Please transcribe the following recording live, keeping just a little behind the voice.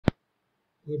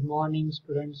Good morning,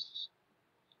 students.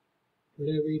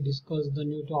 Today we discuss the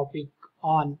new topic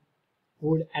on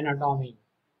wood anatomy.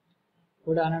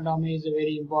 Wood anatomy is a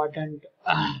very important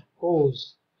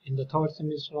course in the third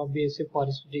semester of BSc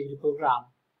Forestry degree program.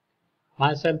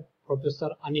 Myself, Professor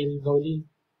Anil Gowli.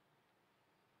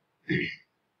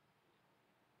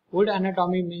 Wood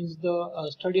anatomy means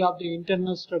the study of the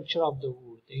internal structure of the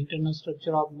wood. The internal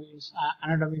structure of means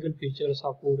anatomical features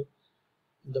of wood.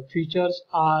 The features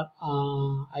are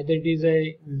either it is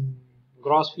a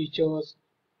gross features,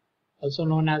 also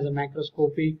known as a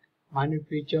macroscopic, minute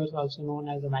features, also known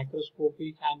as the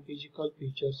microscopic, and physical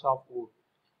features of wood.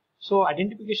 So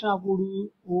identification of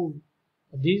wood,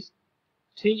 these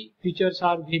three features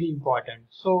are very important.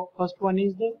 So first one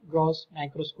is the gross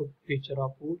macroscopic feature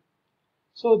of wood.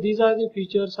 So these are the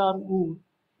features of wood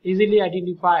easily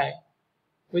identify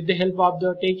with the help of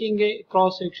the taking a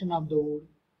cross section of the wood.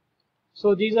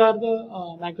 So these are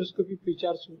the microscopic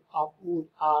features of wood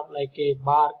are like a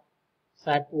bark,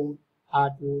 sapwood,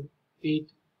 hardwood,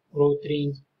 pith, growth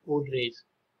rings, wood rays.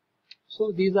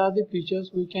 So these are the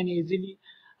features we can easily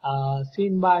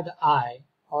seen by the eye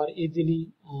or easily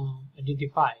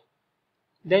identify.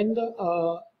 Then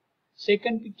the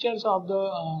second pictures of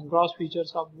the gross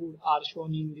features of wood are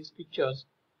shown in these pictures.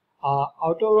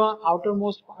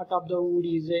 Outermost part of the wood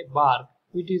is a bark,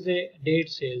 which is a dead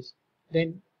cells.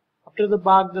 Then after the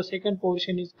bark, the second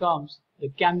portion comes the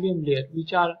cambium layer,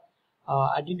 which are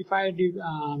identified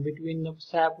between the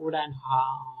sapwood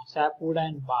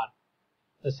and bark.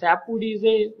 The sapwood is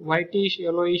a whitish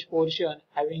yellowish portion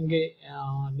having a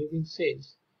living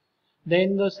cells.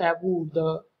 Then the sapwood,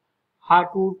 the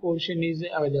hardwood portion is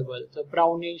available, the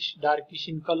brownish darkish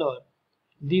in color.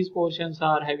 These portions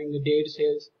are having the dead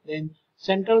cells. Then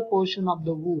central portion of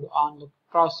the wood on the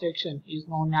cross section is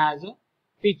known as a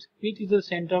pith. Pith is the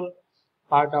central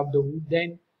part of the wood.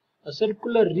 Then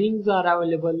circular rings are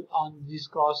available on these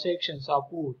cross sections of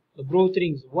wood. The growth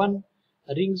rings, one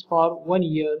rings for 1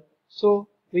 year. So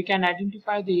we can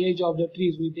identify the age of the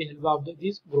trees with the help of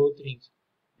these growth rings.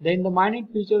 Then the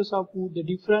minute features of wood, the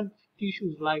different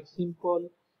tissues like simple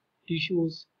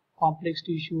tissues, complex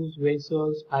tissues,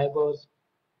 vessels, fibers,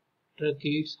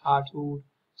 tracheids, hardwood,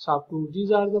 softwood.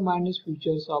 These are the minor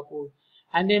features of wood.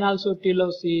 And then also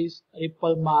telosis,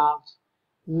 ripple marks,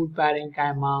 wood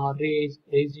parenchyma, rays,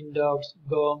 resin ducts,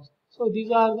 gums. So these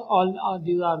are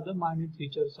the minor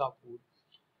features of wood.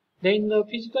 Then the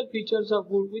physical features of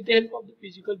wood. With the help of the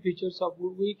physical features of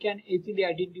wood, we can easily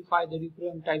identify the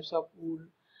different types of wood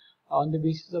on the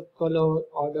basis of color,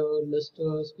 order,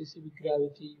 luster, specific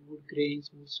gravity, wood grains,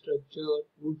 wood structure,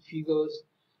 wood figures,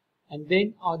 and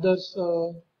then others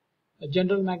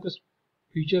general macro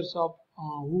features of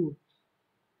wood.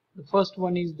 The first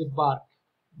one is the bark.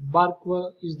 Bark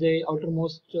is the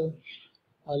outermost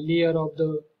layer of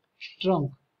the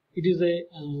trunk. It is a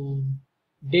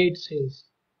dead cells.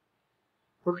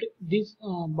 This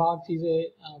bark is a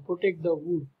protect the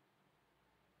wood.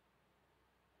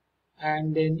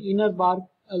 And then inner bark,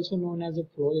 also known as a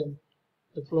phloem.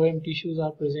 The phloem tissues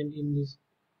are present in this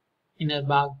inner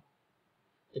bark.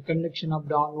 The conduction of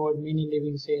downward many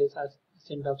living cells as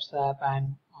sent of sap,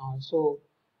 and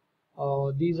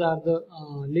these are the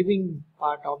living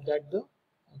part of the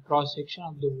cross section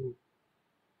of the wood.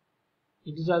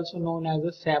 It is also known as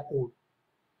a sapwood.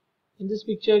 In this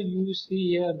picture you see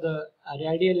here the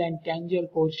radial and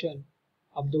tangial portion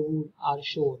of the wood are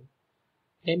shown.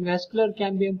 Then vascular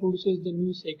cambium produces the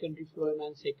new secondary phloem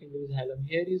and secondary xylem.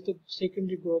 Here is the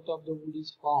secondary growth of the wood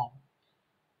is formed.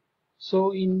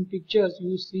 So in pictures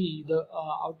you see the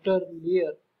outer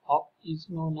layer is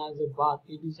known as a bark.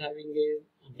 It is having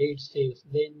a dead cells.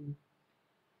 Then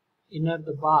inner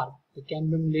the bark, the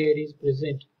cambium layer is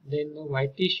present. Then the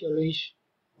whitish yellowish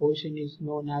portion is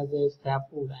known as a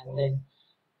sapwood, and then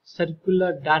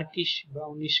circular darkish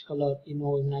brownish color is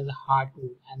known as a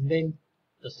hardwood, and then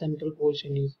the central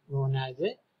portion is known as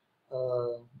a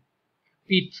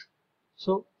pith.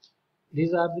 So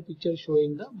these are the pictures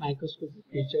showing the microscopic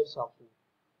features of wood.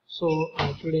 So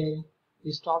today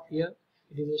we stop here.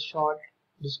 It is a short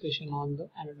discussion on the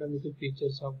anatomical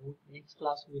features of wood. Next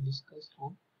class we discuss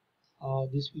on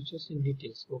these features in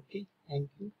details. Okay, thank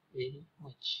you very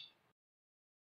much.